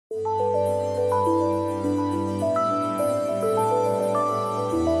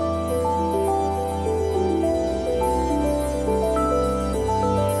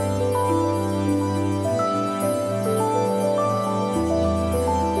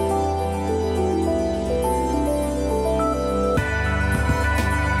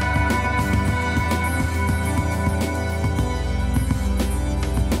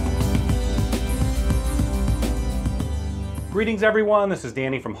Greetings everyone, this is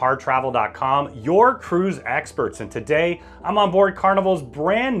Danny from HarrTravel.com, your cruise experts, and today I'm on board Carnival's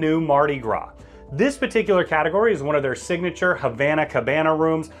brand new Mardi Gras. This particular category is one of their signature Havana Cabana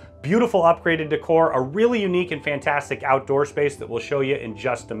rooms, beautiful upgraded decor, a really unique and fantastic outdoor space that we'll show you in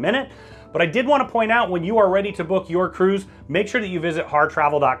just a minute. But I did want to point out, when you are ready to book your cruise, make sure that you visit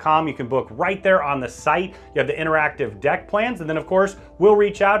HarrTravel.com. You can book right there on the site. You have the interactive deck plans, and then of course, we'll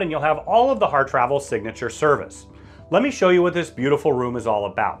reach out and you'll have all of the Harr Travel signature service. Let me show you what this beautiful room is all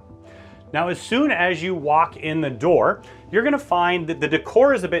about. Now, as soon as you walk in the door, you're gonna find that the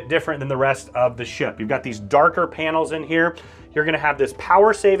decor is a bit different than the rest of the ship. You've got these darker panels in here. You're gonna have this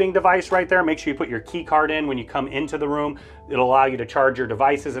power saving device right there. Make sure you put your key card in when you come into the room. It'll allow you to charge your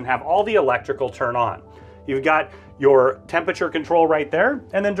devices and have all the electrical turn on. You've got your temperature control right there,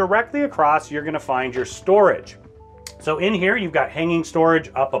 and then directly across, you're gonna find your storage. So in here, you've got hanging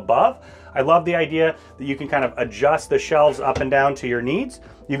storage up above. I love the idea that you can kind of adjust the shelves up and down to your needs.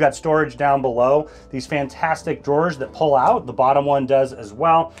 You've got storage down below, these fantastic drawers that pull out. The bottom one does as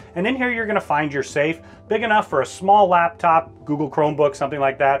well. And in here, you're gonna find your safe, big enough for a small laptop, Google Chromebook, something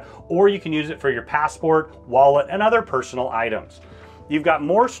like that, or you can use it for your passport, wallet, and other personal items. You've got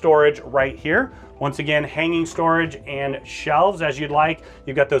more storage right here. Once again, hanging storage and shelves as you'd like.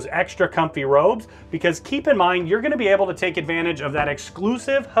 You've got those extra comfy robes, because keep in mind, you're gonna be able to take advantage of that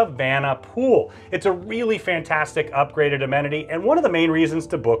exclusive Havana pool. It's a really fantastic upgraded amenity and one of the main reasons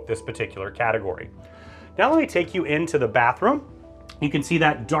to book this particular category. Now let me take you into the bathroom. You can see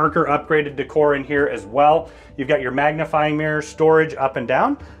that darker upgraded decor in here as well. You've got your magnifying mirror, storage up and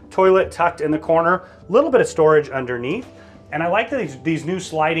down, toilet tucked in the corner, a little bit of storage underneath. And I like these new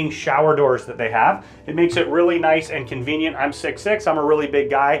sliding shower doors that they have. It makes it really nice and convenient. I'm 6'6", I'm a really big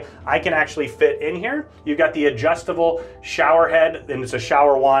guy. I can actually fit in here. You've got the adjustable shower head, and it's a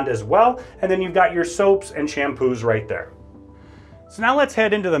shower wand as well. And then you've got your soaps and shampoos right there. So now let's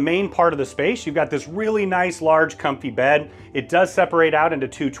head into the main part of the space. You've got this really nice, large, comfy bed. It does separate out into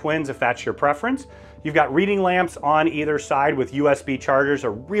two twins if that's your preference. You've got reading lamps on either side with USB chargers, a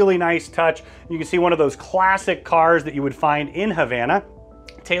really nice touch. You can see one of those classic cars that you would find in Havana.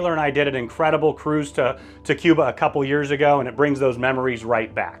 Taylor and I did an incredible cruise to Cuba a couple years ago, and it brings those memories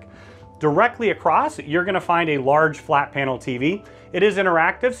right back. Directly across, you're gonna find a large flat panel TV. It is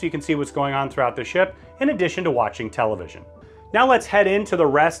interactive, so you can see what's going on throughout the ship, in addition to watching television. Now let's head into the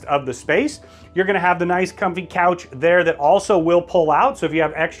rest of the space. You're gonna have the nice comfy couch there that also will pull out. So if you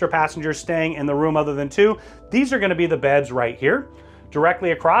have extra passengers staying in the room other than two, these are gonna be the beds right here.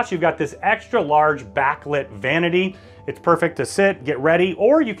 Directly across, you've got this extra large backlit vanity. It's perfect to sit, get ready,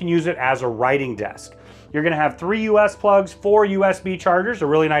 or you can use it as a writing desk. You're gonna have 3 US plugs, 4 USB chargers, a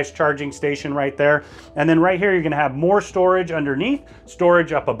really nice charging station right there. And then right here, you're gonna have more storage underneath,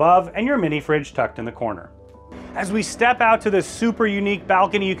 storage up above, and your mini fridge tucked in the corner. As we step out to this super unique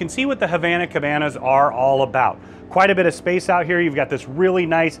balcony, you can see what the Havana Cabanas are all about. Quite a bit of space out here. You've got this really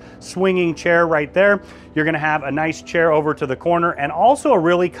nice swinging chair right there. You're gonna have a nice chair over to the corner and also a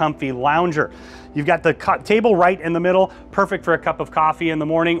really comfy lounger. You've got the table right in the middle, perfect for a cup of coffee in the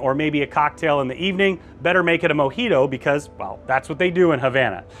morning or maybe a cocktail in the evening. Better make it a mojito because, well, that's what they do in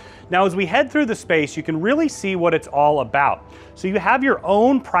Havana. Now, as we head through the space, you can really see what it's all about. So you have your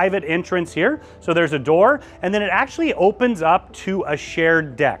own private entrance here. So there's a door, and then it actually opens up to a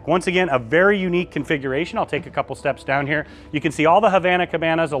shared deck. Once again, a very unique configuration. I'll take a couple steps down here. You can see all the Havana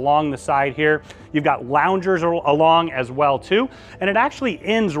Cabanas along the side here. You've got loungers along as well too, and it actually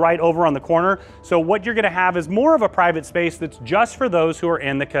ends right over on the corner. So what you're gonna have is more of a private space that's just for those who are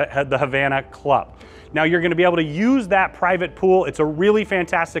in the Havana Club. Now you're gonna be able to use that private pool. It's a really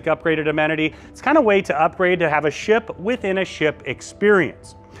fantastic upgraded amenity. It's kind of a way to upgrade to have a ship within a ship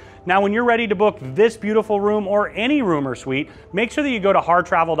experience. Now, when you're ready to book this beautiful room or any room or suite, make sure that you go to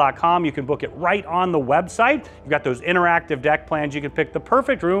HarrTravel.com. You can book it right on the website. You've got those interactive deck plans. You can pick the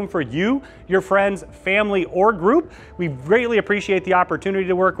perfect room for you, your friends, family, or group. We greatly appreciate the opportunity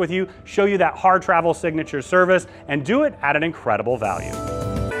to work with you, show you that Harr Travel signature service, and do it at an incredible value.